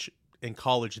in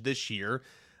college this year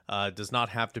does not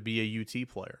have to be a UT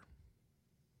player.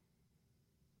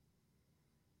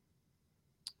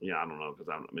 Yeah, I don't know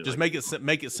because just make it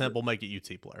simple. Make it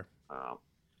UT player. I'm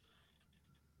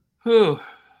gonna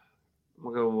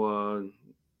go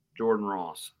Jordan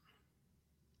Ross.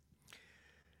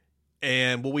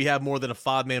 And will we have more than a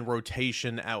 5-man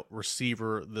rotation out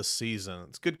receiver this season?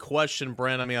 It's a good question,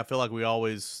 Brent. I mean, I feel like we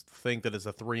always think that it's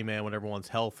a 3-man when everyone's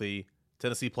healthy.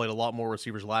 Tennessee played a lot more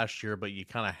receivers last year, but you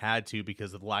kind of had to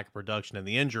because of the lack of production and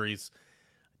the injuries.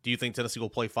 Do you think Tennessee will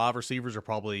play 5 receivers or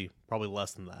probably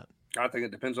less than that? I think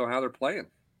it depends on how they're playing.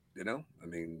 I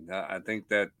mean, I think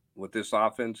that with this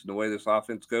offense and the way this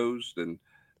offense goes, then,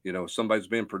 if somebody's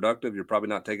being productive, you're probably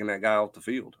not taking that guy off the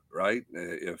field, right?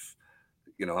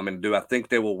 Do I think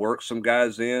they will work some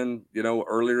guys in,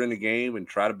 earlier in the game and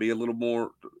try to be have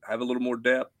a little more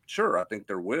depth? Sure, I think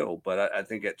there will. But I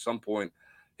think at some point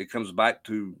it comes back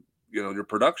to, your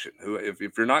production.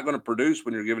 If you're not going to produce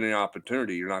when you're given an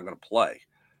opportunity, you're not going to play.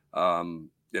 And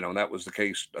that was the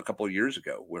case a couple of years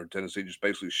ago where Tennessee just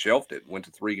basically shelved it and went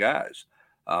to 3 guys.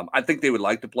 I think they would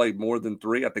like to play more than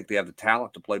 3. I think they have the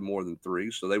talent to play more than 3.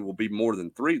 So they will be more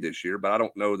than 3 this year. But I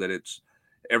don't know that it's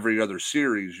every other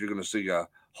series you're going to see a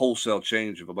wholesale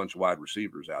change of a bunch of wide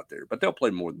receivers out there. But they'll play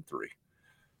more than 3.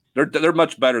 They're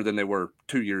much better than they were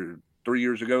 3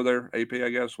 years ago there, AP, I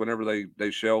guess, whenever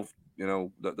they shelved,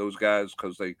 those guys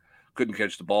because they couldn't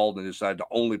catch the ball and they decided to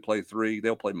only play 3.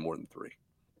 They'll play more than 3.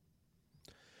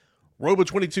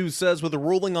 Robo22 says, with the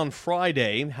ruling on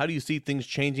Friday, how do you see things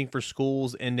changing for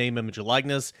schools in name, image, and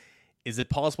likeness? Is it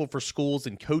possible for schools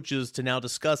and coaches to now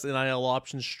discuss NIL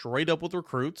options straight up with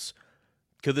recruits?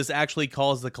 Could this actually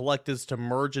cause the collectives to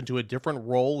merge into a different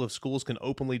role if schools can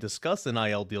openly discuss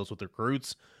NIL deals with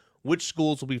recruits? Which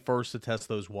schools will be first to test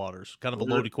those waters? Kind of a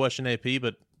loaded question, AP,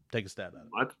 but take a stab at it.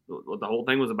 That's what the whole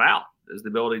thing was about, is the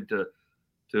ability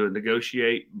to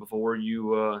negotiate before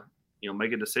you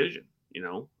make a decision.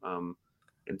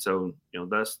 And so,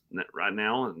 that's right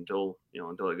now until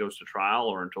it goes to trial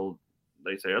or until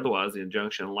they say otherwise, the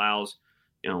injunction allows,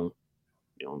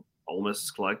 Ole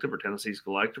Miss's collective or Tennessee's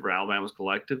collective or Alabama's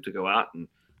collective to go out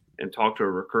and talk to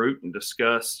a recruit and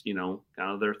discuss, kind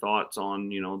of their thoughts on,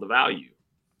 the value.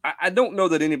 I don't know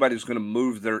that anybody's going to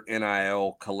move their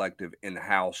NIL collective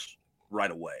in-house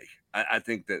right away. I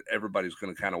think that everybody's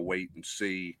going to kind of wait and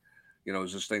see,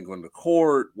 is this thing going to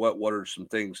court? What are some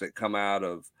things that come out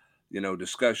of,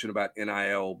 discussion about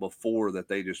NIL before that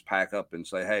they just pack up and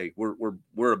say, hey,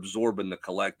 we're absorbing the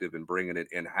collective and bringing it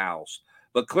in-house.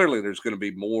 But clearly there's going to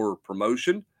be more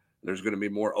promotion. There's going to be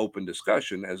more open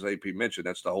discussion. As AP mentioned,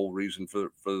 that's the whole reason for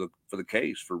the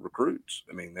case for recruits.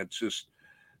 I mean, that's just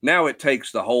now it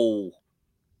takes the whole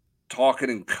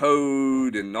talking in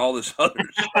code and all this other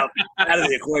stuff out of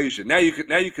the equation. Now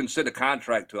you can send a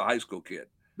contract to a high school kid.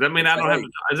 Does that mean I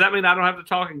don't have to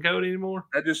talk in code anymore?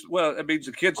 It means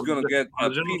the kid's going to get a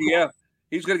PDF.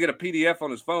 He's going to get a PDF on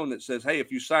his phone that says, "Hey,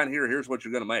 if you sign here, here's what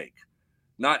you're going to make."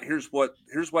 Not here's what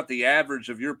the average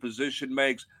of your position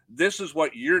makes. This is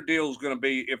what your deal is going to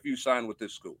be if you sign with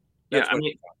this school.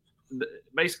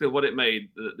 Basically what it made,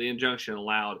 the injunction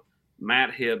allowed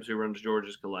Matt Hibbs, who runs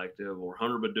Georgia's collective, or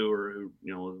Hunter Badur, who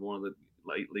is one of the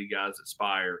late league guys at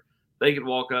Spire. They could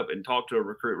walk up and talk to a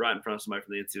recruit right in front of somebody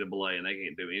from the NCAA, and they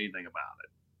can't do anything about it.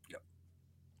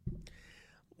 Yep.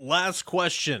 Last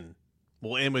question.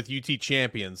 We'll end with UT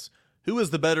champions. Who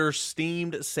is the better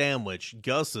steamed sandwich,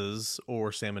 Gus's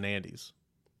or Sam and Andy's?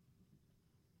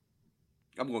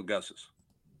 I'm going Gus's.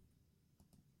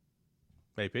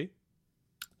 AP?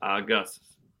 Gus's.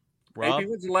 Rob? AP,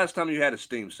 when's the last time you had a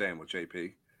steamed sandwich,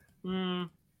 AP? About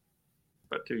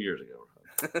 2 years ago.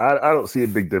 I don't see a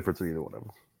big difference in either one of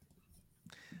them.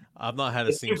 I've not had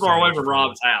a steamed sandwich. Too far away from before.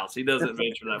 Rob's house. He doesn't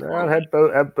venture that far.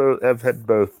 I've had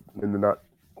both in the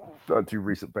not too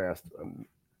recent past.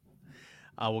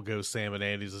 I will go Sam and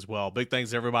Andy's as well. Big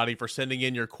thanks to everybody for sending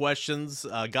in your questions.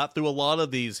 Got through a lot of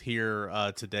these here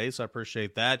today, so I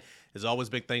appreciate that. As always,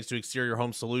 big thanks to Exterior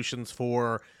Home Solutions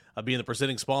for being the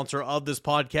presenting sponsor of this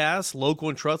podcast. Local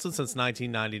and trusted since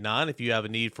 1999. If you have a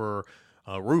need for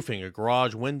roofing, a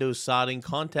garage, windows, siding,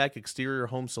 contact Exterior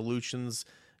Home Solutions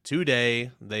today.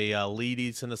 They lead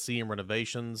East Tennessee in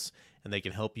renovations, and they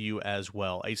can help you as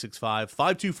well.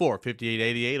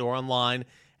 865-524-5888 or online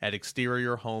at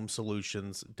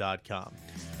exteriorhomesolutions.com.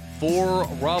 For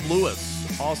Rob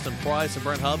Lewis, Austin Price, and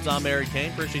Brent Hubbs, I'm Eric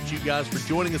Kane. Appreciate you guys for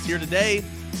joining us here today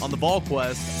on the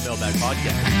VolQuest Mailbag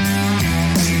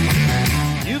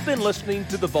Podcast. You've been listening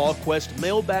to the VolQuest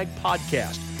Mailbag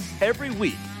Podcast every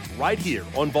week right here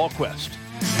on VolQuest.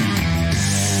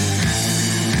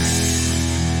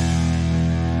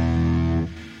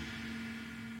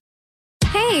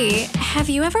 Hey, have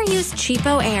you ever used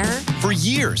Cheapo Air? For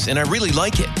years, and I really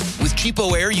like it. With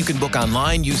Cheapo Air, you can book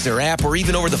online, use their app, or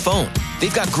even over the phone.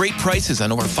 They've got great prices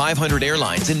on over 500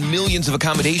 airlines and millions of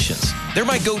accommodations. They're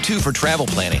my go-to for travel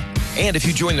planning. And if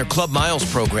you join their Club Miles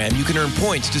program, you can earn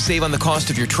points to save on the cost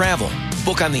of your travel.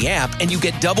 Book on the app, and you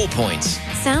get double points.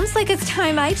 Sounds like it's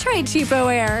time I tried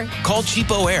Cheapo Air. Call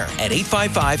Cheapo Air at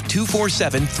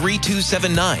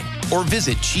 855-247-3279 or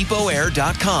visit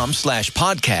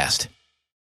cheapoair.com/podcast.